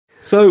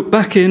So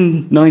back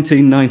in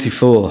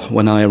 1994,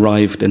 when I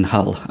arrived in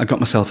Hull, I got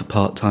myself a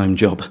part-time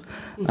job.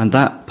 And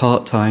that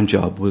part-time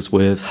job was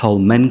with Hull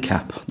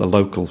MenCap, the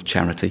local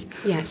charity,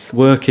 Yes.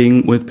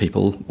 working with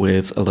people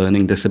with a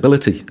learning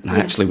disability. And Yes.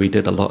 actually, we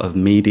did a lot of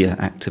media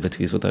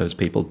activities with those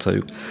people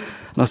too.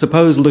 And I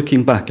suppose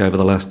looking back over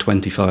the last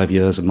 25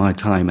 years of my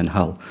time in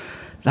Hull,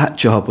 that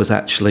job was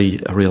actually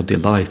a real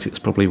delight. It's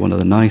probably one of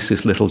the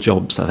nicest little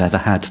jobs I've ever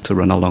had to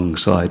run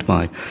alongside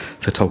my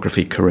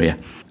photography career.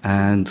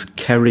 And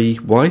Kerry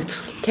White,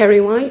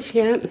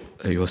 Yeah.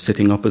 who you're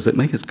sitting opposite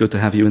me, it's good to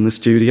have you in the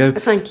studio.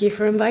 Thank you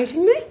for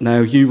inviting me. Now,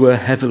 you were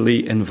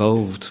heavily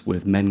involved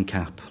with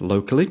MenCap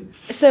locally.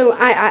 So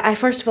I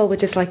first of all would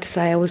just like to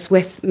say I was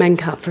with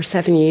MenCap for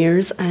 7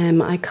 years.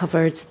 I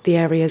covered the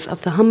areas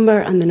of the Humber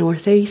and the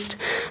North East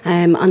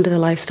under the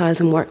Lifestyles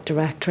and Work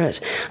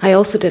Directorate. I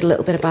also did a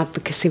little bit of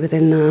advocacy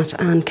within that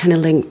and kind of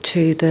linked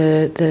to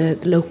the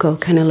local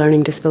kind of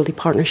Learning Disability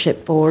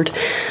Partnership Board.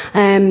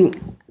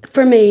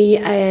 For me,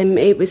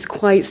 it was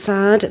quite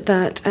sad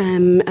that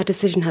a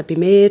decision had been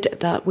made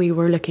that we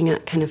were looking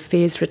at kind of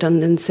phased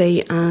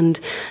redundancy and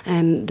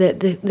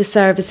the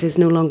services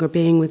no longer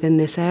being within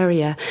this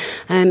area.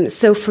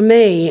 So for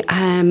me,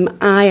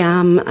 I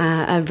am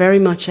a very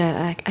much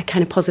a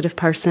kind of positive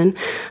person.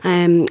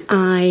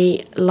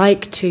 I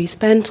like to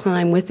spend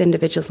time with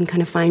individuals and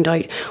kind of find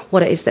out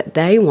what it is that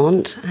they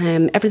want.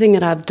 Everything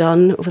that I've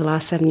done over the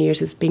last 7 years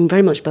has been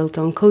very much built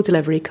on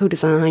co-delivery,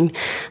 co-design,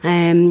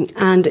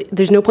 and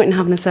there's no point in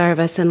having a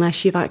service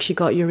unless you've actually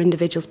got your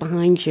individuals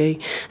behind you,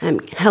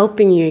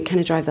 helping you kind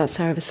of drive that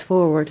service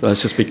forward. So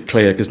let's just be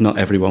clear, because not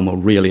everyone will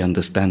really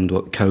understand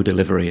what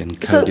co-delivery and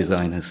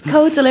co-design is.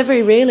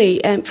 Co-delivery, really,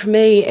 for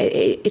me,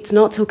 it's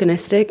not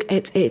tokenistic.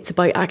 It's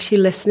about actually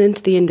listening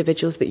to the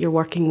individuals that you're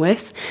working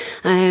with.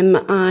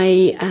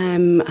 I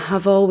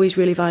have always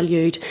really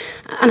valued,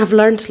 and I've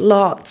learnt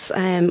lots.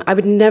 I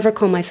would never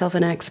call myself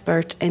an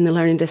expert in the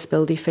learning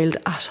disability field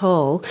at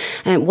all.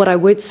 What I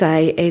would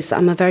say is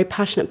I'm a very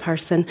passionate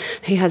person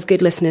who has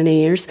good listening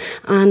ears,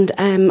 and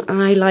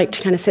I like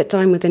to kind of sit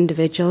down with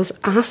individuals,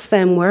 ask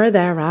them where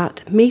they're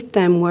at, meet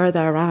them where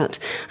they're at,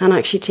 and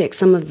actually take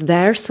some of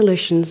their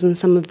solutions and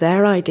some of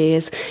their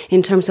ideas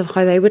in terms of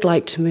how they would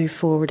like to move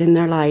forward in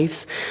their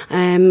lives,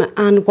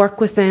 and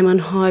work with them on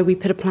how we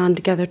put a plan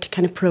together to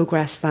kind of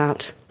progress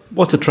that.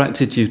 What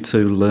attracted you to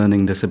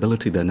learning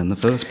disability then in the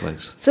first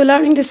place? So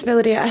learning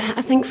disability, I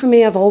think for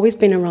me, I've always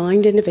been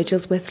around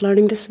individuals with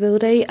learning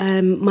disability.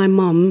 My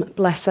mum,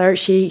 bless her,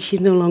 she's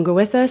no longer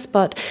with us,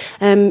 but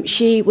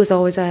she was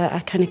always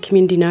a kind of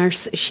community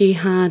nurse. She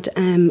had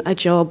a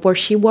job where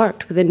she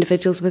worked with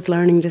individuals with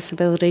learning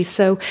disabilities.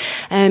 So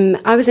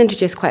I was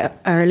introduced quite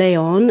early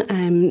on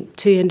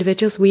to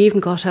individuals. We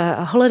even got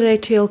a holiday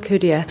to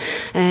Alcudia,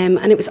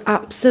 and it was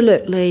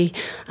absolutely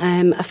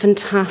a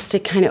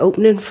fantastic kind of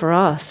opening for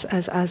us.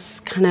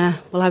 As kind of,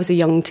 well, I was a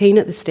young teen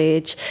at the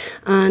stage,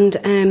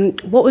 and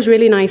what was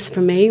really nice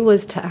for me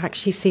was to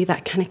actually see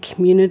that kind of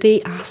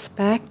community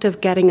aspect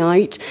of getting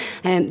out.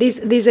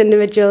 These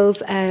individuals,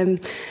 the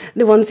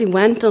ones who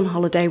went on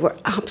holiday, were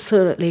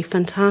absolutely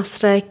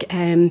fantastic.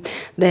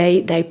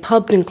 They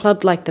pubbed and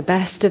clubbed like the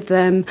best of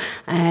them.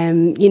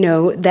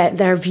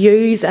 Their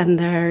views and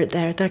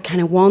their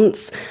kind of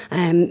wants.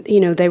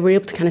 They were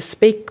able to kind of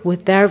speak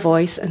with their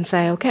voice and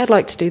say, okay, I'd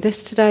like to do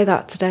this today,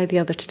 that today, the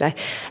other today.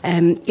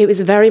 It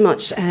was very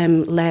much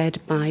led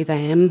by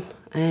them.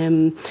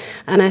 And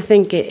I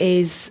think it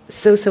is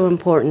so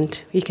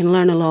important. You can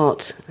learn a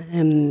lot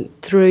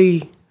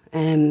through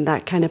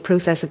that kind of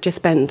process of just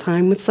spending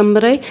time with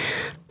somebody.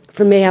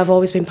 For me, I've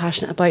always been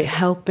passionate about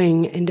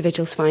helping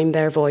individuals find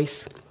their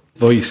voice.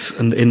 Voice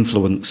and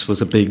influence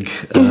was a big,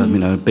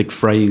 big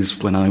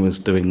phrase when I was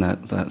doing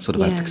that sort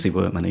of advocacy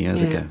work many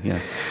years ago. Yeah,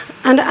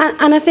 and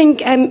I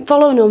think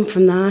following on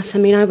from that, I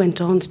mean, I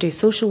went on to do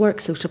social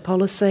work, social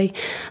policy.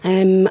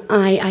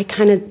 I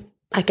kind of,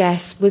 I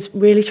guess, was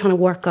really trying to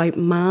work out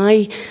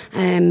my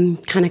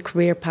kind of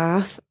career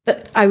path.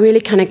 But I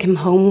really kind of came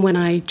home when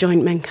I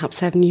joined MenCap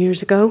 7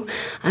 years ago,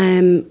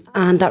 and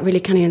that really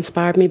kind of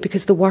inspired me,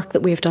 because the work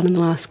that we've done in the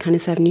last kind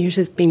of 7 years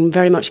has been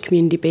very much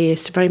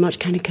community-based, very much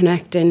kind of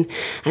connecting,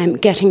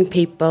 getting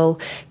people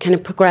kind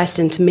of progressed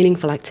into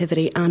meaningful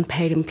activity and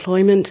paid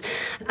employment.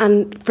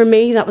 And for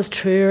me, that was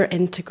truer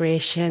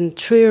integration,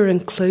 truer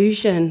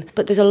inclusion.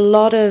 But there's a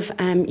lot of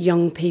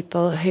young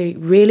people who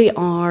really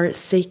are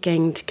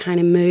seeking to kind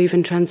of move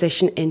and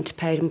transition into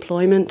paid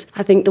employment.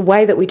 I think the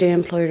way that we do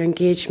employer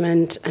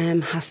engagement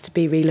has to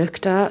be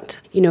relooked at.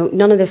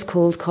 None of this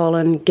cold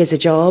calling gives a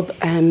job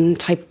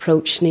type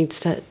approach needs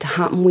to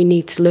happen. We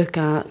need to look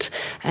at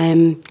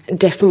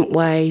different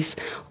ways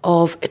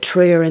of a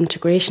truer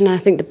integration. And I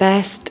think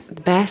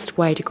the best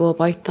way to go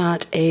about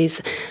that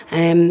is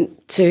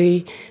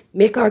to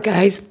make our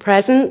guys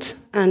present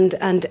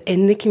and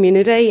in the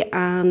community,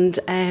 and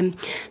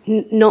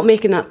not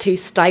making that too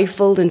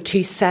stifled and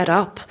too set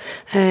up,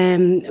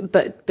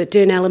 but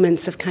doing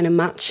elements of kind of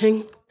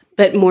matching,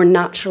 but more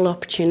natural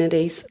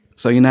opportunities.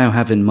 So you now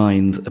have in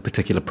mind a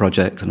particular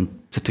project and a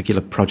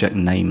particular project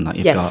name that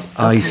you've Yes, got?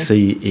 okay.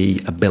 I.C.E.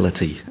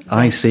 Ability.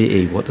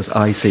 I.C.E. What does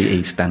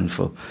I.C.E. stand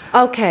for?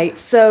 Okay,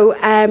 so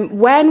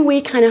when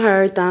we kind of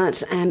heard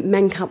that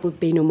MenCap would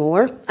be no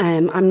more,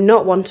 I'm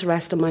not one to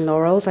rest on my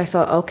laurels. I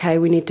thought, okay,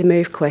 we need to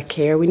move quick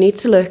here. We need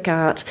to look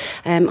at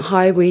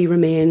how we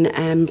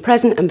remain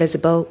present and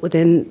visible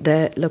within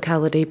the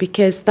locality,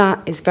 because that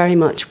is very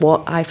much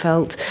what I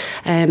felt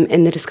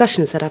in the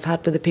discussions that I've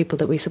had with the people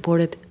that we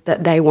supported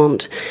that they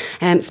want.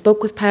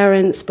 Spoke with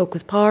parents, spoke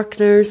with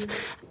partners,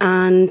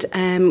 and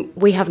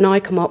we have now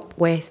come up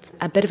with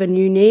a bit of a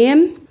new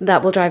name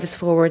that will drive us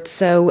forward.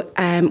 So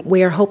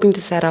we are hoping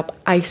to set up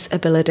I.C.E.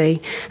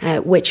 Ability,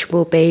 which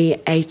will be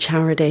a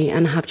charity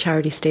and have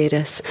charity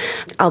status.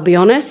 I'll be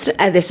honest,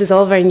 this is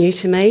all very new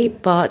to me,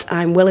 but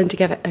I'm willing to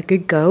give it a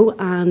good go.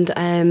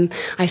 And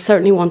I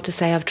certainly want to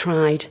say I've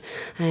tried,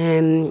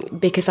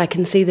 because I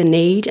can see the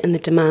need and the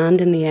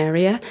demand in the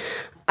area.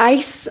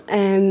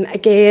 I.C.E,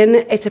 again,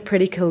 it's a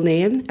pretty cool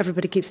name.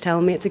 Everybody keeps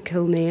telling me it's a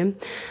cool name.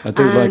 I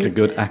do like a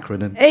good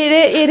acronym.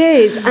 It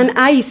is. And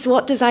I.C.E,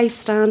 what does I.C.E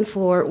stand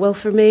for? Well,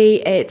 for me,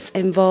 it's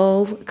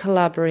involve,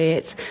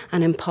 collaborate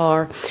and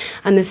empower.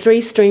 And the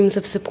three streams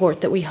of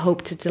support that we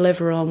hope to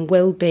deliver on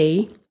will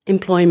be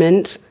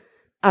employment,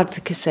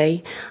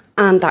 advocacy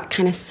and that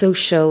kind of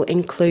social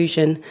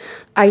inclusion.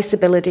 I.C.E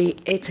Ability,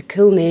 it's a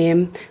cool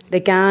name. The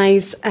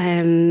guys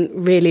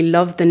really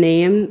love the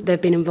name. They've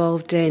been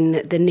involved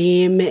in the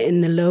name,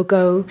 in the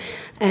logo.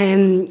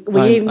 I'm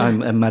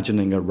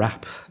imagining a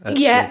rap.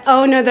 Actually. Yeah.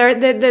 Oh no.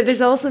 There's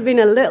also been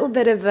a little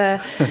bit of a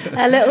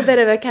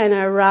kind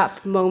of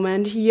rap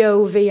moment.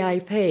 Yo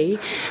VIP,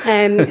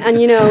 and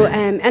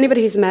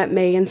anybody who's met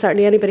me, and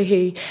certainly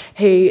anybody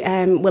who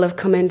will have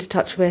come into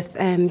touch with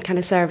kind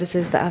of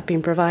services that have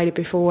been provided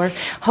before.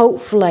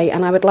 Hopefully,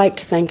 and I would like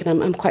to think,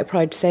 and I'm quite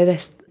proud to say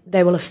this,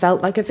 they will have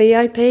felt like a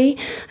VIP,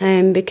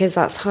 because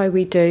that's how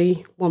we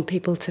do want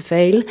people to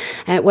feel,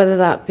 whether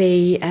that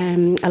be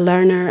a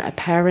learner, a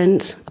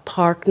parent, a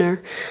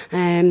partner,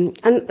 and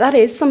that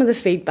is some of the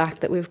feedback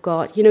that we've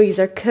got. Yous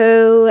are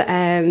cool,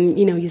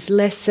 yous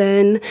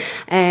listen,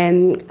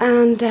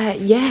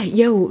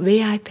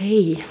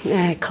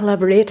 VIP,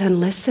 collaborate and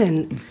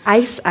listen.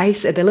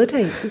 I.C.E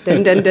Ability.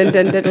 Dun, dun, dun,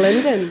 dun, dun,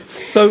 dun, dun.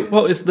 So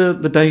what is the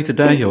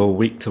day-to-day or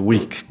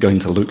week-to-week going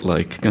to look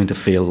like, going to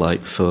feel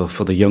like for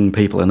the young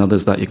people and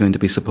others that you're going to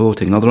be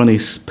supporting? Are there any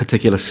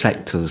particular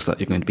sectors that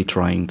you're going to be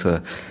trying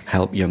to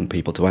help young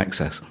people to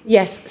access?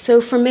 Yes.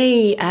 So for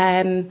me,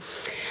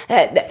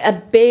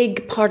 a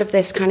big part of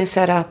this kind of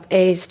setup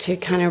is to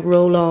kind of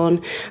roll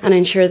on and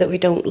ensure that we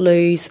don't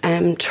lose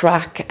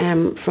track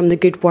from the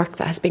good work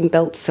that has been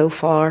built so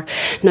far.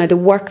 Now, the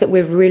work that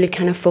we've really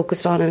kind of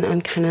focused on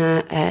and kind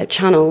of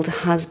channeled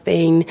has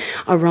been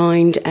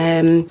around,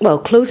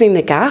 closing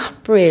the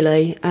gap,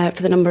 really,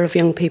 for the number of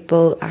young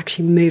people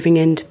actually moving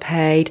into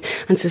paid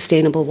and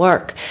sustainable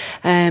work.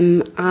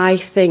 I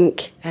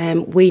think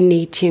we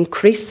need to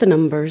increase the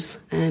numbers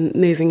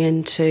moving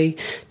into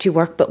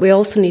work, but we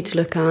also need to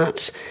look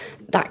at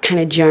that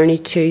kind of journey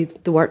to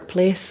the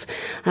workplace.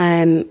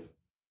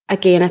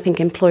 Again, I think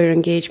employer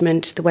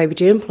engagement, the way we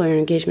do employer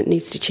engagement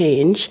needs to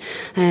change.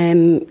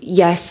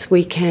 Yes,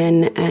 we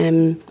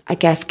can,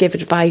 give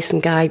advice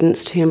and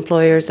guidance to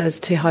employers as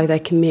to how they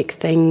can make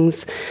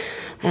things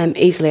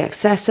easily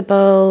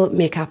accessible,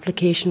 make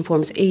application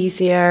forms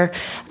easier.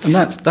 And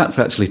that's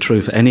actually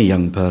true for any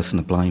young person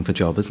applying for a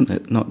job, isn't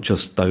it? Not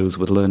just those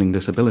with learning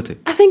disability.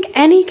 I think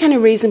any kind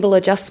of reasonable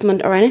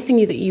adjustment or anything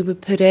that you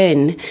would put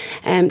in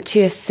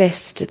to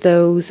assist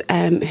those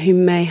who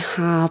may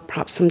have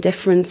perhaps some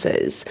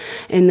differences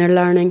in their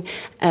learning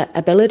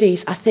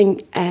abilities, I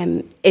think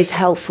is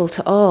helpful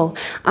to all.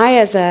 I,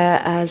 as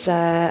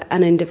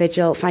an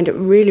individual, find it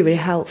really, really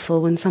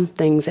helpful when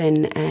something's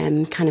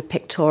in kind of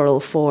pictorial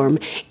form.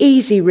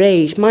 Easy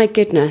read, my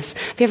goodness.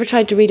 Have you ever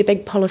tried to read a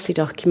big policy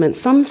document?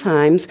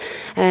 Sometimes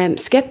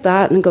skip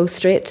that and go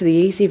straight to the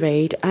easy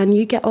read and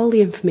you get all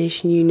the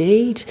information you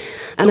need.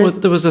 And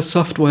there was a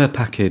software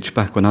package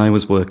back when I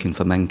was working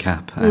for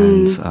MenCap,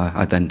 and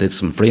I then did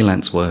some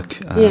freelance work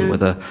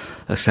with a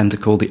centre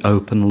called the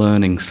Open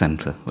Learning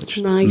Centre, which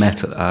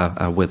met at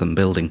our Witham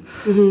building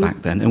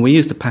back then. And we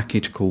used a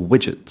package called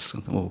Widgets.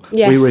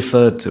 We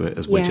referred to it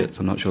as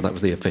Widgets. I'm not sure that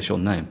was the official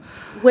name.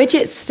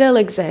 Widgets still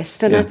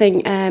exist, and I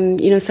think,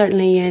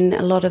 certainly in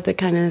a lot of the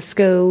kind of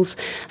schools,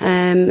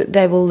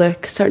 they will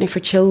look, certainly for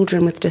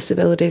children with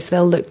disabilities,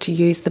 they'll look to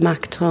use the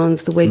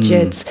Macatons, the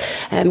widgets,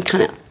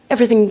 kind of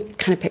everything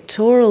kind of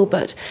pictorial.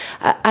 But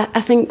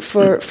I think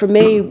for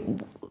me,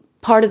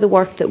 part of the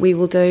work that we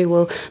will do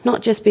will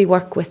not just be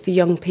work with the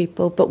young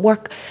people, but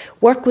work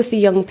with the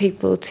young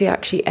people to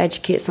actually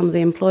educate some of the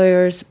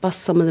employers,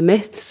 bust some of the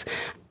myths,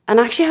 and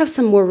actually have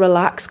some more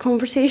relaxed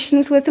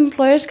conversations with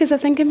employers, because I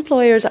think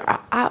employers are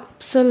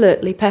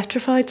absolutely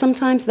petrified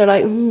sometimes. They're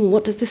like,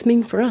 what does this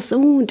mean for us?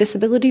 Oh,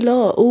 disability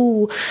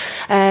law.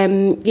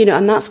 And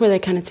that's where they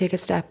kind of take a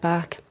step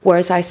back.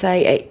 Whereas I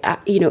say,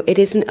 it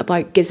isn't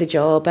about giz a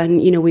job and,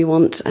 we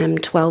want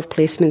 12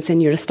 placements in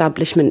your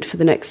establishment for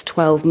the next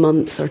 12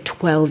 months or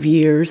 12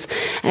 years.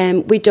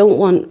 We don't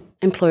want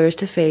employers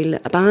to feel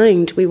a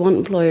bind. We want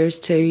employers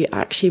to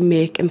actually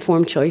make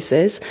informed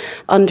choices,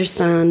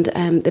 understand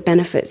the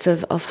benefits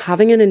of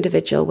having an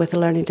individual with a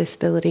learning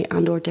disability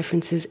and or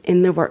differences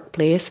in their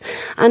workplace,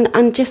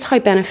 and just how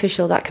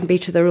beneficial that can be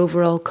to their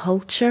overall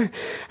culture.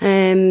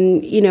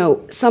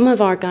 Some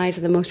of our guys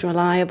are the most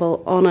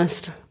reliable,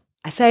 honest,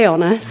 I say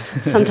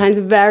honest, sometimes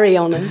very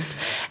honest.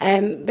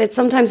 But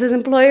sometimes as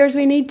employers,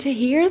 we need to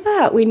hear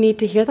that. We need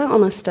to hear that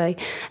honesty.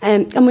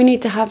 And we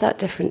need to have that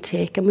different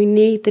take. And we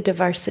need the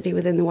diversity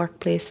within the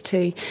workplace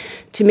to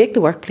make the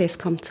workplace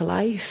come to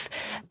life.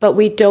 But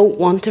we don't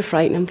want to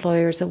frighten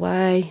employers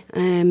away.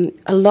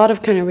 A lot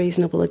of kind of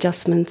reasonable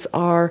adjustments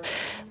are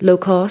low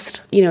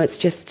cost. It's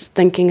just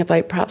thinking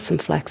about perhaps some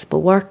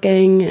flexible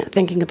working,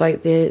 thinking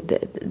about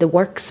the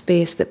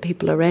workspace that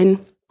people are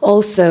in.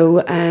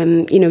 Also,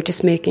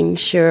 just making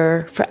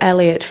sure for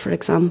Elliot, for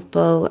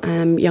example,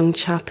 young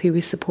chap who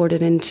was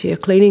supported into a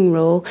cleaning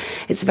role,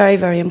 it's very,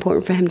 very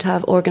important for him to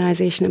have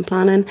organisation and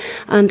planning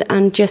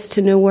and just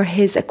to know where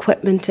his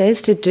equipment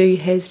is to do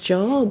his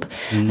job.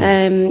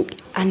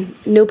 And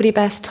nobody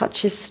best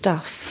touches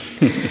stuff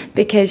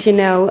because,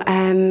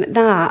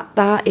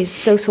 that is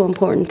so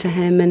important to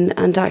him.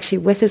 And actually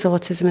with his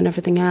autism and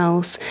everything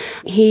else,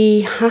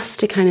 he has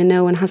to kind of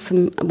know and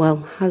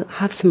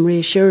have some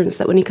reassurance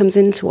that when he comes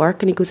into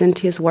work and he goes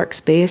into his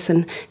workspace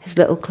and his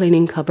little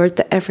cleaning cupboard,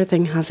 that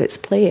everything has its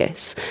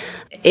place.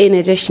 In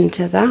addition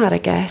to that, I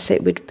guess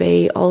it would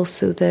be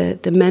also the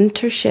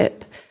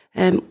mentorship,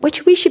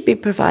 which we should be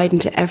providing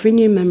to every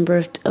new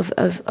member of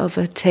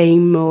a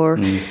team or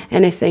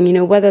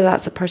anything, whether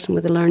that's a person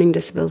with a learning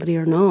disability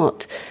or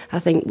not. I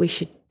think we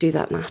should do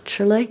that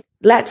naturally.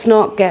 Let's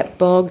not get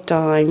bogged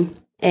down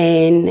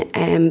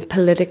in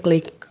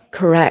politically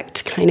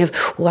correct kind of,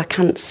 I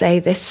can't say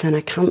this and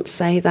I can't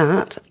say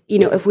that.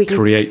 If we can,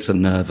 creates a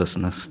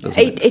nervousness,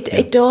 doesn't it?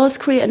 It does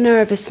create a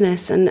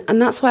nervousness, and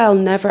that's why I'll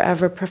never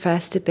ever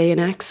profess to be an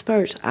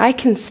expert. I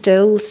can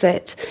still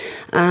sit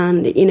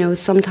and,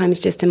 sometimes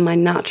just in my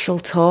natural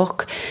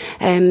talk,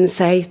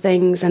 say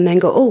things and then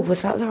go, oh,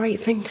 was that the right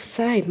thing to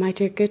say? My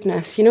dear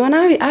goodness, and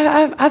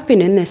I've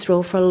been in this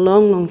role for a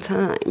long, long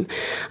time.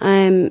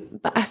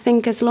 But I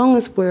think as long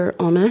as we're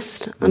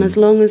honest and as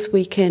long as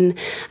we can,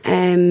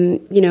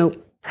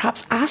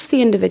 perhaps ask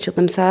the individual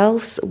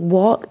themselves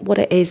what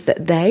it is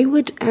that they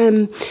would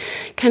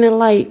kind of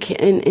like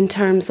in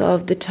terms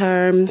of the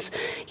terms,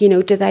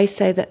 do they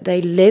say that they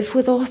live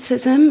with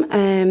autism,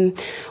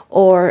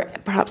 or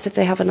perhaps if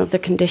they have another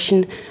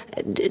condition,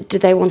 do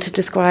they want to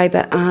describe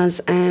it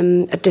as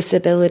a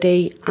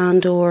disability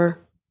and or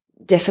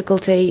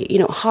difficulty?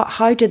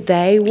 How did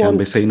they want... Can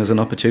be seen as an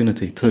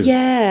opportunity too.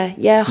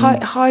 Yeah.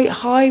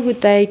 How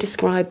would they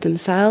describe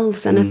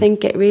themselves? And I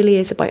think it really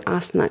is about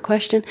asking that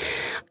question.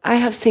 I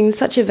have seen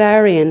such a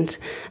variant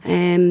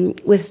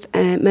with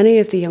many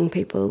of the young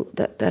people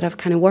that I've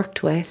kind of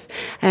worked with.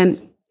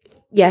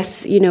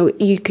 Yes,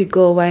 you could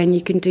go away and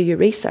you can do your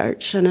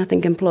research, and I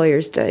think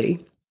employers do.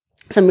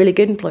 Some really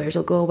good employers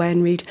will go away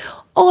and read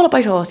all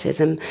about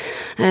autism.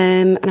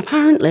 And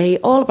apparently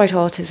all about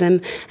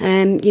autism,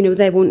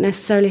 they won't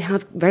necessarily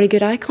have very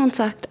good eye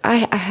contact. I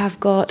have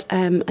got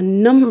a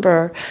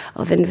number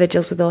of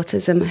individuals with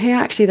autism who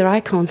actually their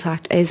eye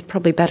contact is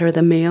probably better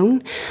than my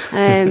own.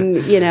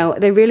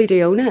 They really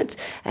do own it.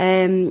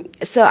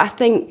 So I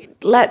think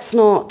let's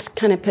not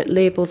kind of put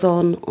labels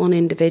on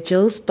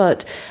individuals,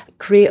 but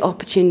create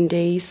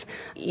opportunities,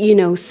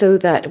 so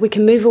that we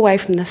can move away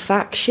from the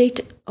fact sheet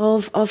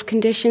of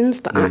conditions,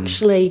 but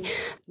actually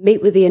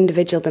meet with the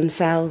individual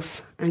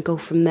themselves and go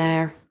from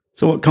there.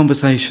 So what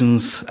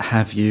conversations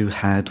have you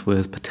had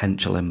with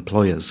potential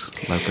employers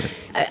locally?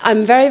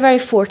 I'm very, very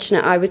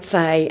fortunate, I would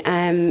say.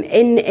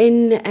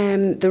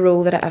 In the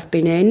role that I've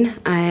been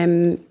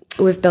in,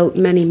 we've built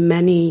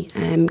many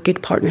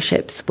good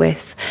partnerships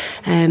with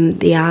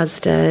the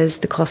Asda's,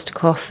 the Costa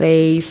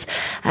Coffees,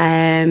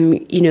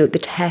 the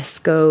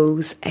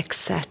Tesco's,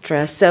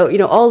 etc.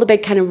 So, all the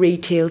big kind of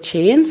retail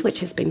chains, which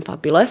has been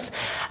fabulous.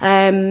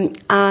 And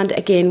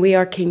again, we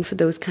are keen for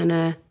those kind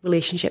of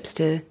relationships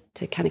to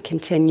kind of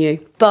continue.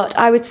 But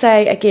I would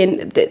say,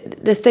 again,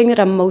 the thing that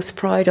I'm most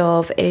proud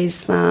of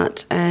is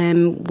that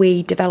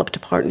we developed a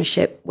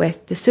partnership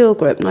with the I.C.E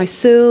Group. Now,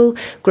 I.C.E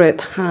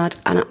Group had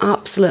an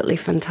absolutely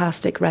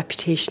fantastic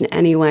reputation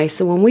anyway.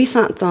 So when we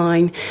sat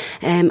down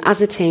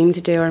as a team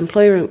to do our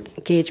employer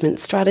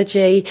engagement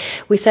strategy,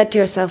 we said to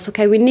ourselves,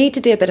 okay, we need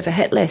to do a bit of a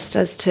hit list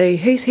as to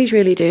who's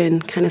really doing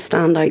kind of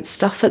standout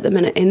stuff at the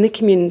minute in the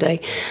community.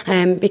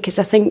 Because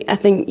I think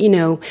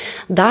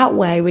that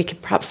way we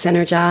could perhaps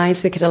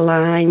synergise, we could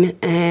align,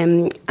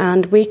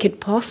 and we could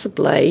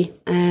possibly,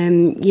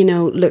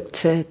 look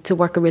to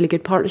work a really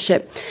good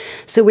partnership.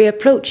 So we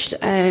approached,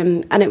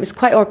 and it was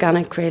quite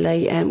organic,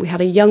 really. We had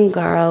a young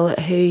girl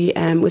who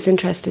was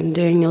interested in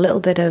doing a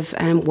little bit of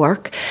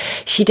work.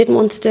 She didn't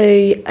want to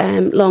do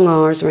long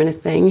hours or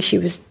anything. She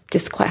was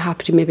just quite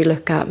happy to maybe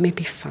look at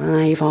maybe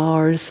 5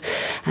 hours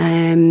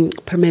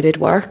permitted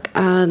work.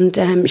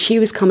 And she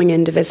was coming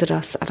in to visit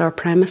us at our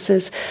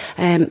premises,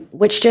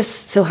 which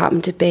just so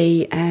happened to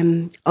be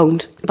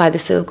owned by the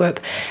I.C.E Group.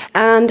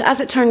 And as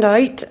it turned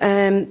out,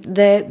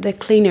 the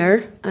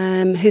cleaner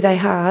who they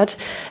had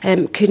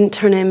couldn't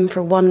turn in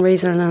for one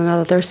reason or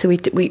another. So we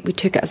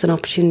took it as an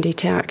opportunity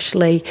to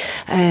actually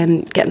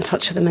get in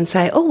touch with them and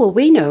say, oh, well,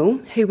 we know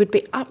who would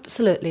be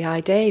absolutely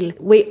ideal.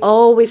 We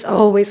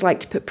always like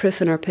to put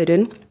proof in our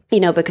pudding,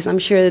 because I'm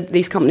sure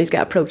these companies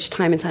get approached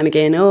time and time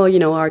again.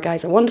 Oh, our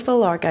guys are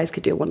wonderful. Our guys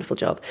could do a wonderful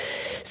job.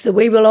 So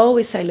we will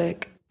always say,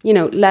 look,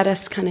 let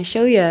us kind of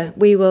show you.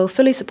 We will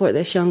fully support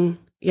this young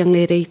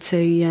lady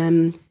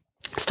to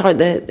start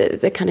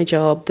the kind of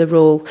job, the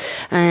role,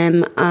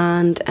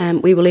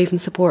 and we will even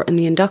support in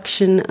the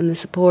induction and the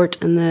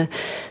support and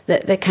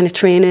the kind of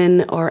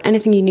training or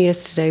anything you need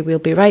us to do. We'll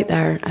be right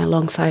there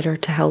alongside her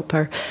to help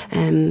her,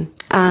 and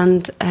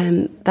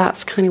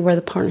that's kind of where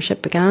the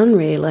partnership began,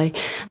 really.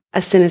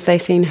 As soon as they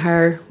seen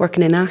her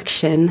working in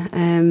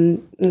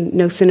action,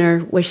 no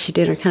sooner was she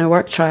doing her kind of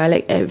work trial,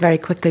 it very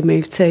quickly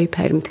moved to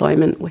paid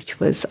employment, which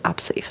was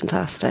absolutely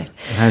fantastic.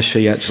 Has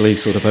she actually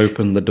sort of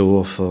opened the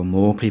door for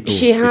more people?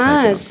 She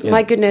has,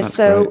 my goodness.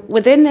 So great.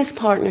 Within this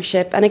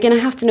partnership, and again, I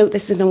have to note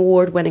this is an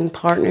award-winning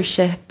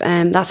partnership,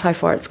 and that's how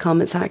far it's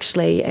come.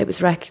 It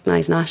was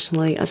recognised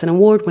nationally as an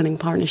award-winning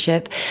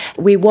partnership.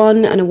 We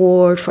won an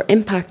award for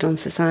impact on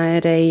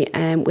society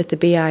with the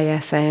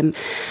BIFM.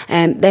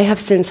 They have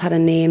since had a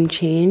name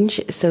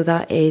change, so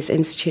that is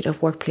Institute of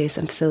Workplace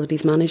and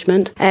Facilities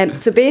Management.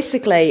 So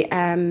basically,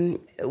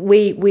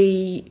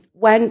 we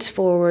went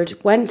forward,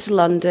 went to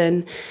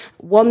London,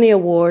 won the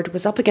award,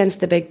 was up against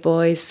the big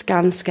boys,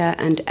 Skanska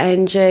and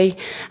Engie.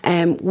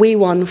 We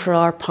won for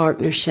our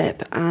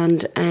partnership,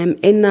 and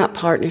in that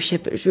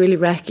partnership it was really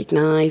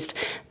recognised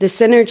the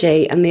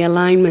synergy and the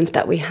alignment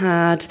that we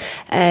had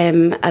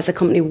as a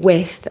company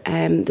with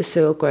the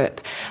I.C.E Group.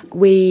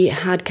 We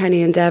had kind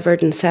of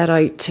endeavoured and set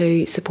out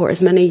to support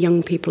as many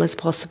young people as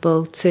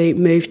possible to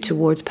move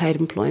towards paid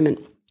employment.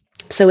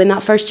 So in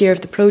that first year of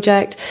the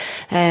project,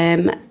 we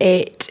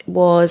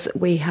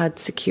had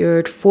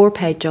secured 4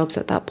 paid jobs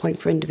at that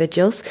point for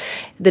individuals.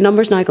 The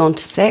number's now gone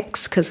to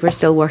 6 because we're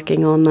still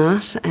working on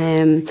that.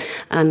 And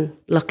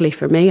luckily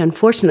for me,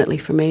 unfortunately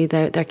for me,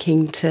 they're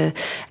keen to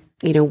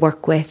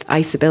work with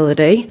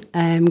I.C.E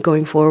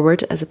going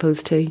forward as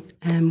opposed to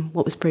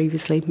what was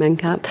previously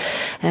MenCap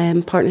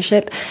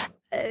partnership.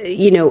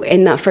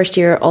 In that first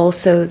year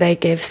also they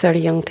give 30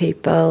 young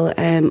people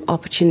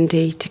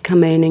opportunity to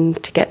come in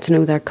and to get to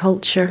know their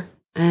culture.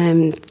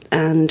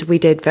 And we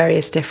did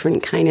various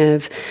different kind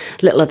of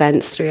little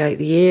events throughout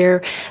the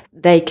year.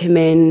 They came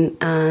in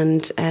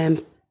and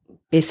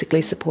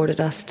basically supported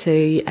us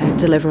to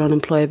deliver on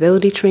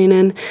employability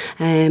training,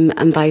 and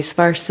vice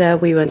versa.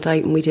 We went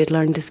out and we did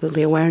learning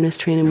disability awareness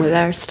training with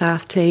our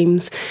staff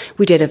teams.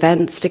 We did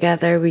events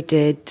together. We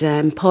did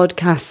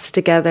podcasts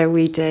together.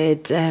 We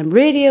did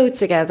radio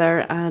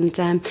together, and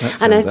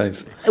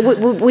nice.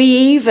 we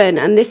even,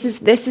 and this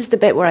is the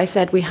bit where I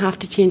said we have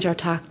to change our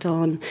tact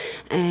on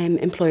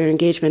employer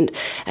engagement.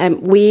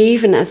 We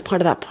even, as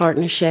part of that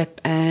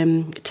partnership,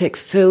 took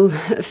full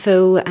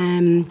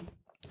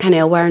kind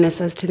of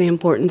awareness as to the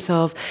importance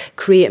of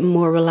creating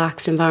more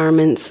relaxed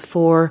environments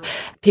for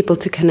people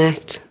to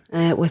connect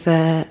with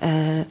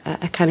a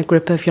kind of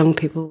group of young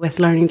people with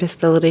learning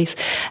disabilities.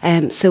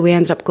 So we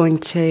ended up going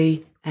to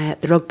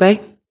the rugby,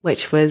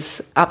 which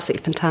was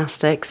absolutely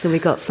fantastic. So we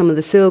got some of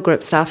the I.C.E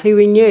Group staff who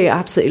we knew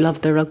absolutely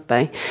loved the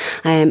rugby.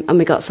 And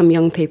we got some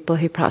young people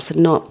who perhaps had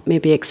not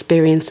maybe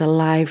experienced a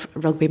live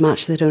rugby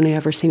match. They'd only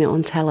ever seen it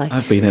on telly.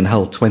 I've been in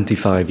Hull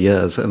 25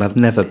 years and I've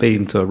never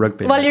been to a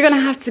rugby match. You're going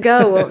to have to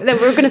go.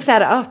 We're going to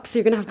set it up, so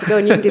you're going to have to go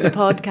and you can do the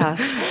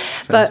podcast.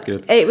 Sounds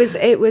good.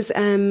 It was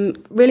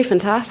really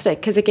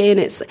fantastic because, again,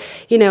 it's,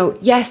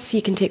 yes,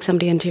 you can take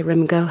somebody into your room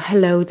and go,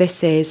 hello,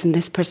 this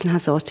person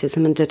has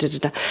autism and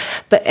da-da-da-da.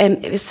 But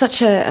it was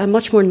such a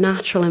much more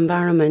natural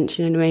environment,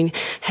 you know what I mean?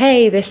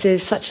 Hey, this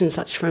is such and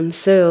such from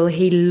Seoul.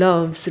 He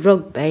loves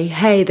rugby.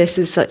 Hey, this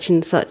is such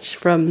and such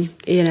from,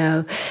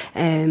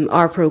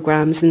 our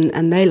programmes,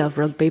 and they love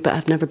rugby, but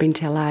have never been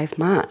to a live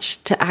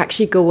match. To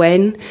actually go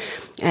in,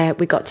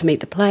 we got to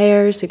meet the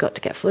players, we got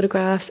to get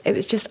photographs. It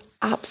was just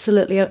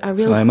absolutely a real...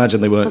 So I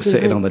imagine they weren't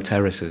sitting on the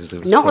terraces. There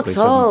was not probably at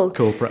all. Some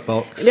corporate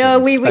box. No,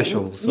 we were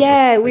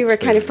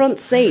kind of front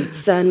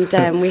seats,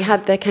 and we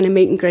had the kind of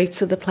meet and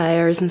greets with the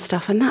players and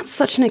stuff. And that's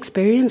such an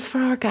experience for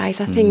our guys.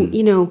 I think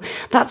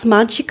that's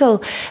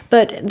magical.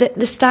 But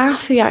the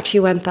staff who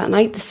actually went that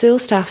night, the I.C.E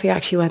staff who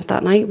actually went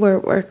that night,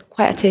 were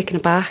quite taken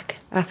aback,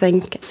 I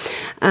think,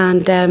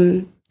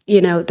 and.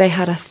 They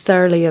had a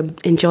thoroughly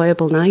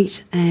enjoyable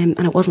night, and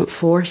it wasn't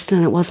forced,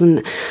 and it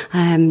wasn't,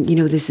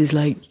 this is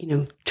like,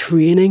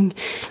 training.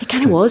 It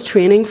kind of was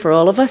training for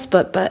all of us,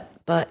 but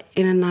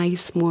in a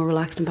nice, more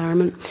relaxed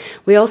environment.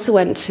 We also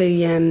went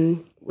to,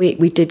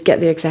 we did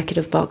get the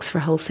executive box for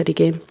Hull City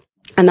game,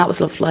 and that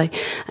was lovely.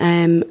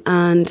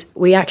 And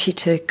we actually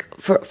took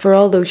for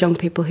all those young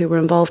people who were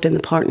involved in the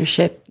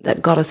partnership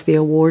that got us the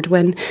award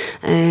win,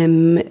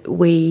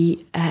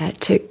 we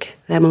took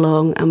them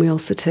along, and we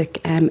also took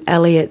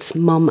Elliot's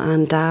mum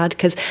and dad,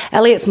 because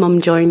Elliot's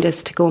mum joined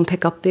us to go and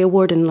pick up the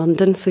award in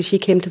London, so she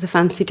came to the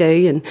fancy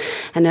do,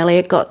 and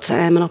Elliot got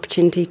an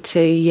opportunity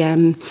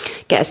to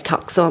get his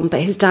tux on,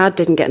 but his dad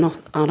didn't get an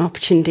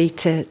opportunity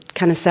to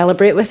kind of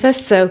celebrate with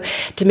us, so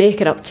to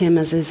make it up to him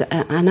as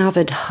an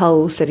avid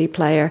Hull City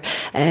player,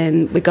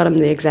 we got him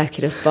the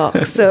executive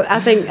box. So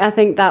I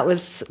think that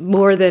was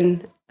more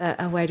than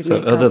a way to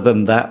make other up.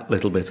 than that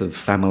little bit of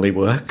family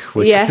work,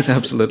 which is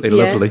absolutely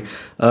lovely,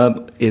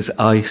 is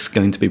I.C.E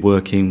going to be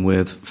working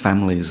with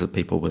families of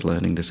people with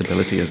learning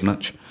disability as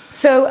much?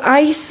 So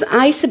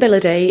I.C.E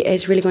Ability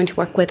is really going to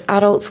work with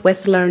adults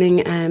with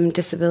learning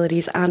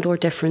disabilities and or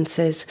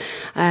differences.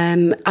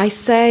 I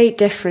say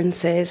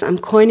differences, I'm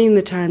coining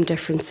the term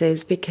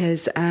differences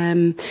because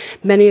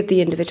many of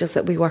the individuals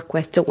that we work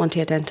with don't want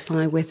to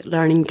identify with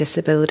learning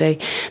disability.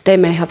 They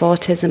may have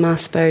autism,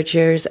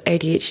 Asperger's,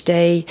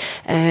 ADHD,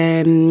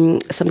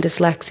 some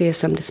dyslexia,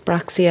 some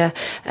dyspraxia.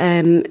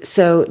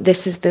 So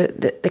this is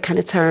the kind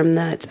of term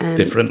that...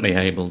 differently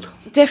abled.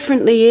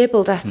 Differently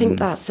abled, I think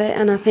that's it.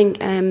 And I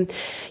think,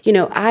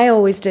 I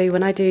always do,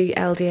 when I do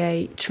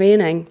LDA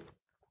training,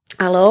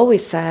 I'll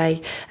always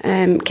say,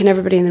 can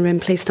everybody in the room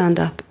please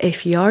stand up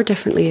if you are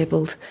differently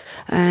abled?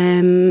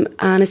 And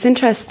it's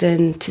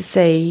interesting to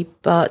see,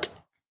 but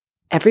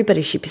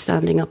everybody should be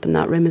standing up in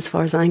that room as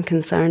far as I'm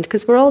concerned,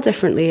 because we're all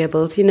differently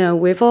abled.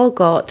 We've all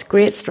got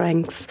great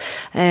strengths,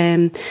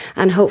 and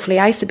hopefully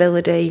I.C.E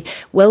Ability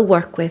will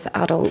work with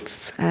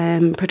adults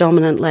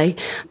predominantly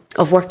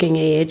of working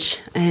age,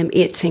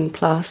 18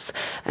 plus,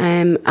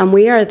 and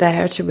we are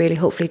there to really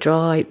hopefully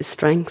draw out the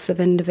strengths of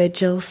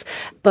individuals,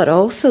 but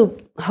also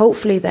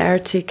hopefully there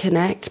to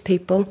connect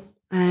people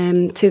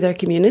to their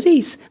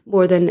communities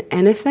more than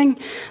anything.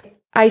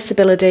 I.C.E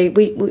Ability,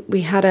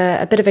 we had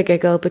a bit of a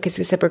giggle because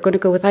we said we're going to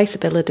go with I.C.E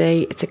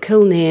Ability. It's a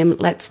cool name.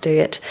 Let's do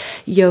it.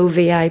 Yo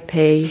VIP,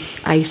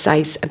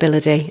 I.C.E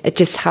Ability. It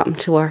just happened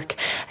to work.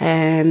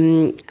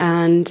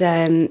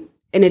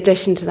 In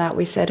addition to that,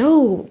 we said,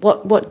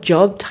 what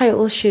job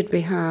title should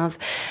we have?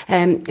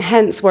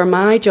 Hence where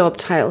my job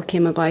title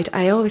came about.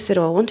 I always said,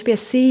 I want to be a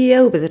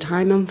CEO by the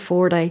time I'm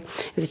 40.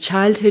 It was a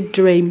childhood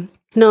dream.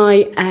 Now,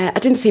 I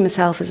didn't see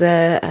myself as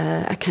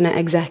a kind of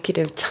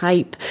executive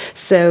type,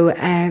 so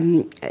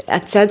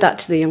I'd said that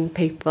to the young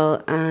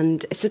people,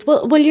 and I said,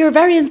 well, you're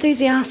very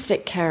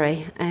enthusiastic,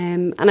 Kerry,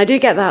 and I do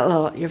get that a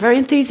lot. You're very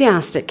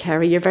enthusiastic,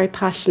 Kerry, you're very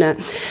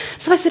passionate.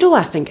 So I said,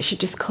 I think I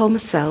should just call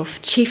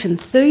myself Chief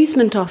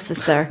Enthusement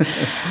Officer.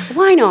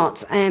 Why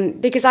not?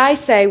 Because I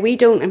say we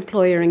don't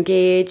employer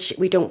engage,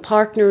 we don't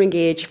partner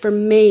engage. For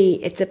me,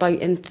 it's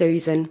about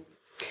enthusing.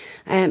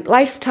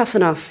 Life's tough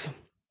enough.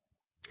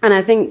 And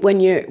I think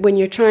when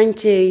you're trying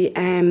to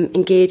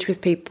engage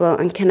with people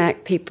and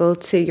connect people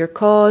to your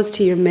cause,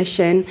 to your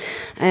mission,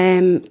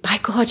 by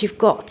God, you've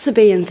got to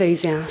be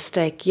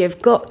enthusiastic. You've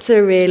got to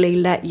really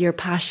let your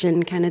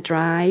passion kind of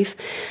drive.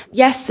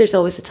 Yes, there's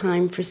always a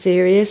time for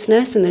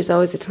seriousness, and there's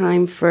always a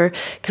time for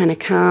kind of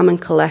calm and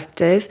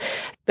collective.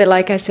 But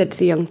like I said to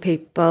the young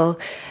people,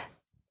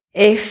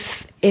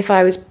 if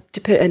I was to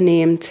put a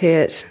name to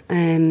it,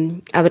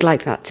 I would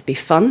like that to be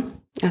fun.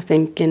 I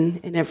think in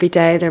every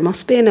day there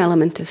must be an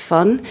element of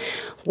fun.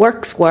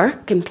 Work's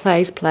work and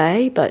play's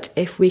play, but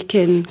if we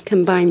can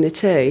combine the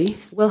two,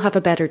 we'll have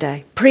a better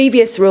day.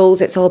 Previous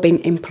roles, it's all been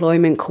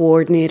employment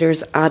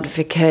coordinators,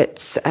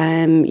 advocates,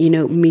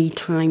 me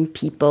time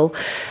people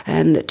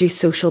that do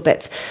social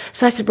bits.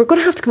 So I said, we're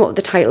going to have to come up with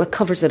a title that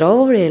covers it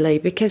all, really,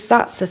 because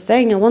that's the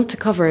thing. I want to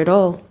cover it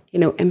all.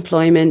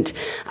 Employment,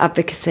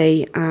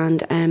 advocacy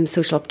and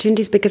social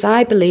opportunities, because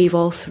I believe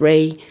all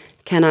three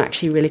can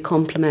actually really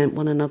complement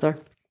one another.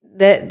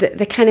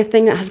 The kind of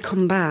thing that has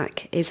come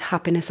back is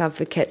happiness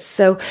advocates.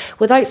 So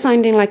without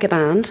sounding like a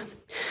band,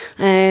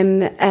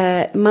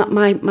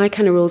 my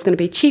kind of role is going to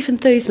be Chief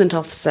Enthusement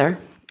Officer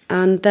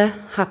and the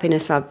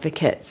happiness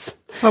advocates.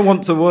 I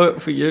want to work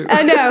for you.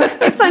 I know,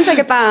 it sounds like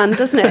a band,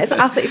 doesn't it? It's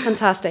absolutely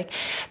fantastic.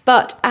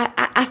 But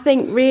I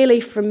think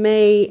really for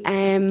me,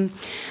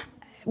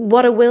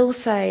 what I will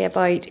say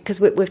about, because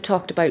we've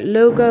talked about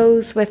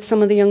logos with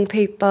some of the young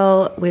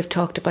people, we've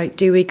talked about,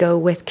 do we go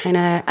with kind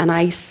of an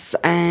ice,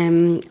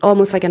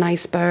 almost like an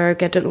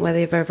iceberg? I don't know whether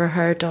you've ever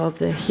heard of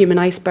the human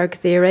iceberg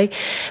theory,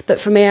 but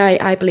for me,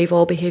 I believe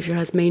all behaviour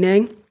has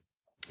meaning.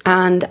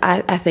 And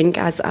I think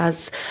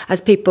as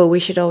people, we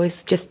should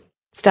always just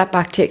step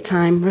back, take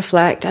time,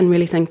 reflect, and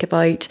really think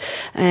about,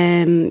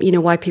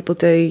 why people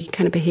do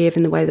kind of behave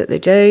in the way that they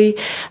do.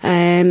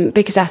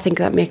 Because I think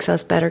that makes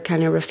us better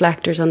kind of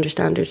reflectors,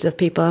 understanders of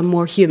people, and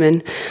more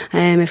human.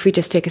 If we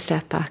just take a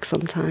step back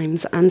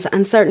sometimes,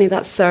 and certainly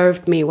that's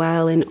served me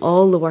well in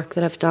all the work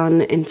that I've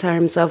done in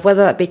terms of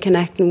whether that be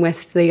connecting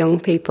with the young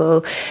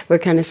people, we're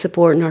kind of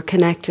supporting, or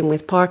connecting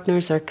with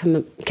partners, or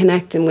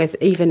connecting with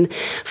even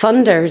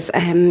funders.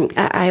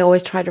 I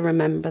always try to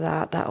remember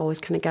that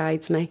always kind of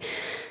guides me.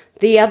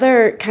 The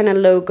other kind of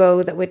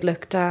logo that we'd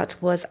looked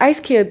at was ice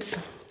cubes.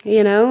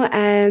 You know,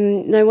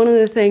 now one of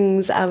the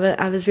things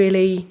I was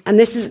really, and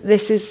this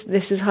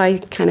is how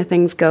kind of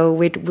things go.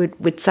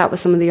 We'd sat with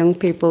some of the young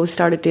people,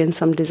 started doing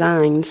some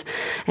designs,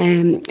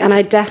 and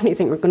I definitely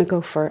think we're going to go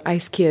for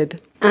I.C.E.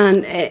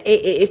 And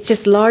it's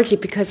just largely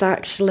because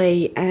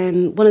actually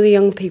one of the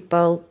young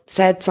people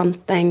said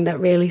something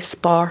that really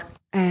sparked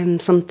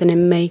something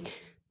in me.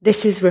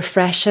 This is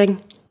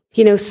refreshing,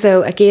 you know.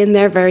 So again,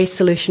 they're very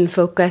solution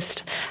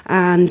focused,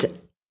 and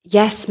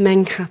yes,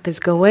 MenCap is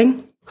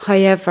going.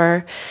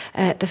 However,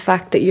 the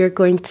fact that you're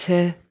going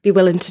to be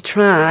willing to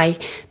try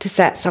to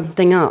set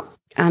something up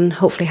and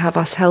hopefully have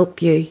us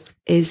help you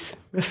is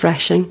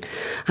refreshing.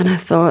 And I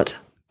thought,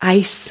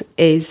 ICE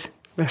is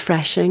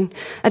refreshing.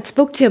 I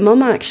spoke to a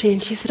mum actually,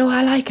 and she said, "Oh,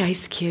 I like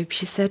I.C.E."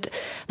 She said,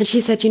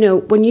 you know,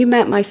 when you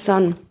met my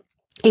son,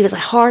 he was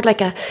hard like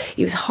a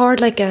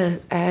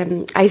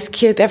ice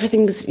cube.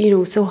 Everything was, you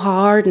know, so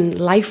hard, and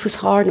life was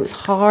hard, and it was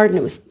hard, and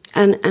it was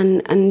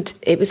and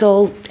it was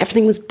all,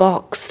 everything was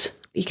boxed.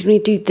 You could only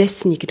do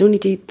this and you could only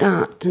do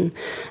that, and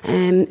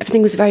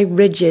everything was very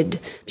rigid."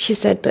 She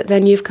said, "But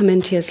then you've come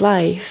into his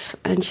life,"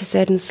 and she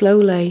said, "and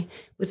slowly,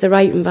 with the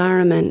right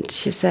environment,"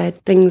 she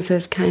said, "things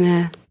have kind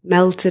of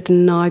melted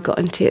and now got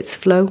into its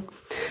flow."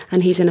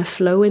 And he's in a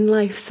flow in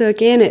life. So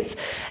again, it's,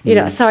 you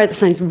know, sorry, that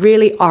sounds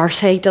really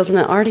arty, doesn't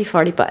it?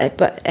 Arty-farty,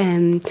 but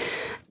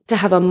to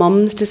have a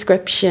mum's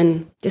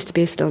description just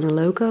based on a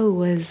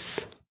logo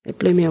it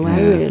blew me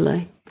away,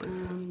 really.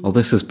 Well,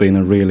 this has been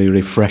a really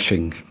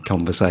refreshing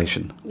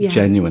conversation,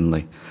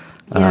 genuinely.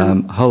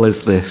 Yeah. Hull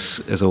is This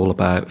is all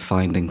about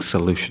finding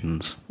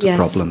solutions to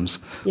problems.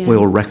 Yeah. We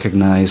all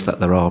recognise that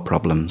there are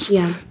problems,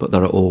 Yeah. but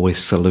there are always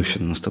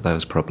solutions to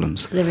those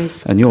problems. There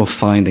is. And you're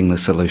finding the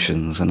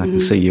solutions, and I can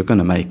see you're going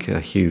to make a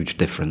huge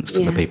difference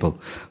to the people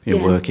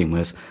you're working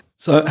with.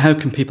 So how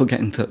can people get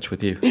in touch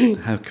with you?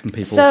 How can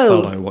people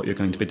follow what you're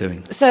going to be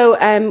doing? So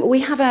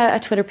we have a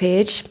Twitter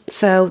page.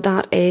 So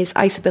that is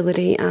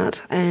Iceability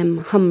at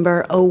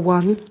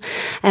Humber01.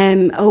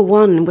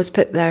 01 was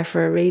put there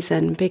for a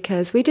reason,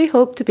 because we do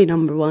hope to be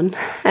number one.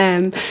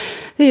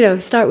 You know,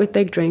 start with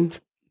big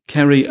dreams.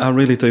 Kerry, I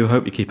really do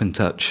hope you keep in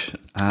touch.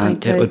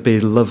 And it would be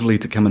lovely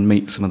to come and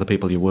meet some of the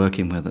people you're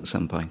working with at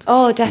some point.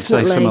 Oh,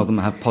 definitely. You say some of them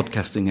have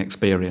podcasting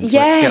experience.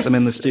 Yes, let's get them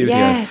in the studio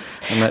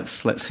and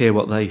let's hear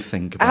what they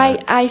think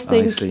about I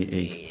think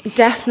I.C.E.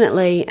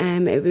 Definitely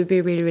it would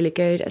be really, really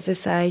good, as I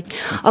say.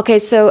 Okay,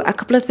 so a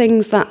couple of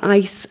things that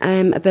ICE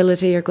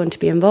Ability are going to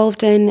be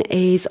involved in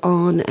is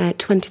on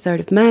 23rd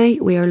of May.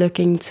 We are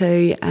looking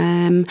to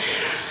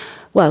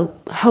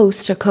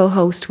host or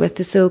co-host with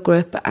the SEAL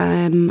Group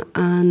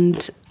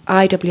and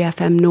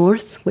IWFM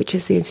North, which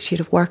is the Institute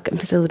of Work and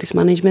Facilities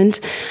Management,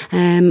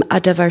 a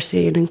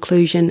diversity and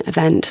inclusion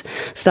event.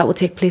 So that will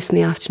take place in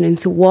the afternoon.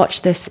 So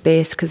watch this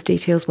space, because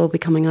details will be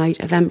coming out.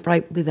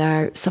 Eventbrite will be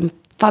there. Some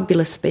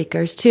fabulous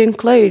speakers, to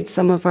include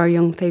some of our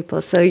young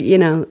people. So, you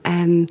know,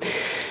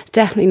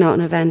 definitely not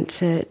an event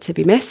to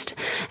be missed.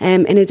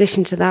 In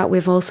addition to that,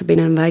 we've also been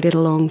invited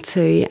along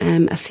to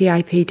a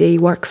CIPD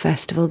work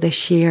festival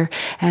this year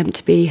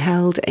to be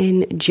held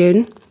in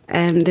June.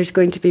 There's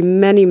going to be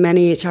many,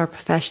 many HR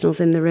professionals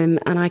in the room,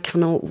 and I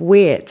cannot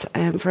wait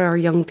for our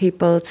young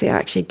people to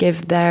actually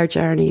give their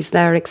journeys,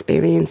 their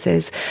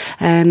experiences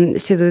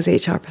to those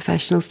HR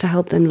professionals to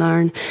help them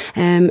learn.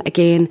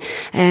 Again,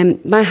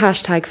 my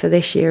hashtag for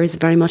this year is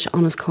very much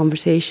honest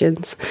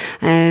conversations,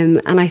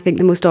 and I think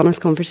the most honest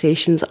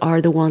conversations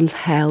are the ones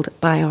held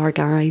by our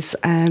guys.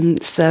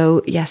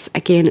 So yes,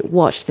 again,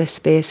 watch this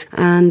space,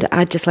 and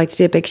I'd just like to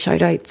do a big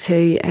shout out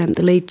to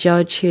the lead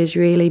judge who has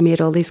really made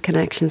all these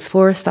connections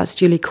for us. That's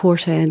Julie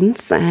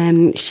Cortens.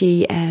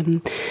 She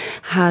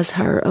has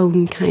her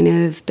own kind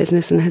of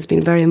business and has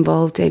been very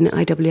involved in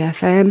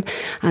IWFM,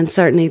 and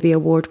certainly the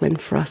award win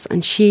for us.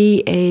 And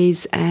she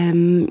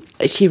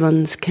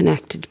runs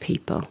Connected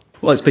People.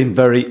 Well, it's been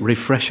very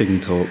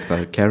refreshing talk,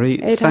 though, Kerry.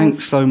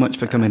 Thanks so much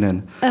for coming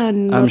in.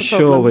 I'm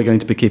sure we're going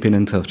to be keeping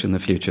in touch in the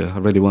future. I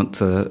really want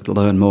to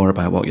learn more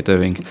about what you're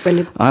doing.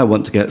 Brilliant. I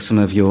want to get some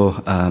of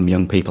your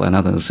young people and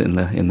others in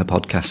the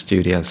podcast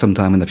studio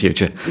sometime in the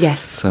future.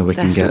 Yes, so we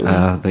can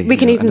definitely. get we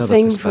can even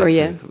sing for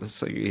you.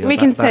 So, we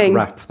can sing. That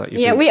rap that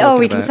you've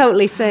we can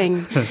totally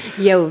sing.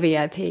 Yo,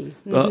 VIP.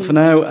 But for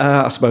now,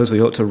 I suppose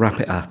we ought to wrap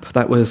it up.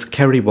 That was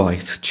Kerry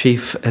White,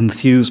 Chief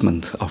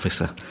Enthusement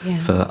Officer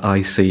for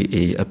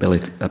I.C.E.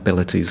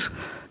 Abilities.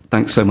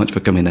 Thanks so much for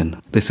coming in.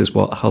 This is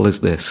what Hull is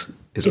This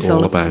is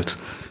all about.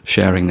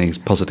 Sharing these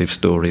positive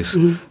stories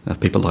of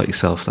people like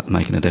yourself that are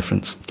making a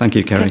difference. Thank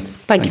you, Kerry.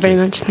 Thank you very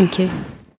much. Thank you.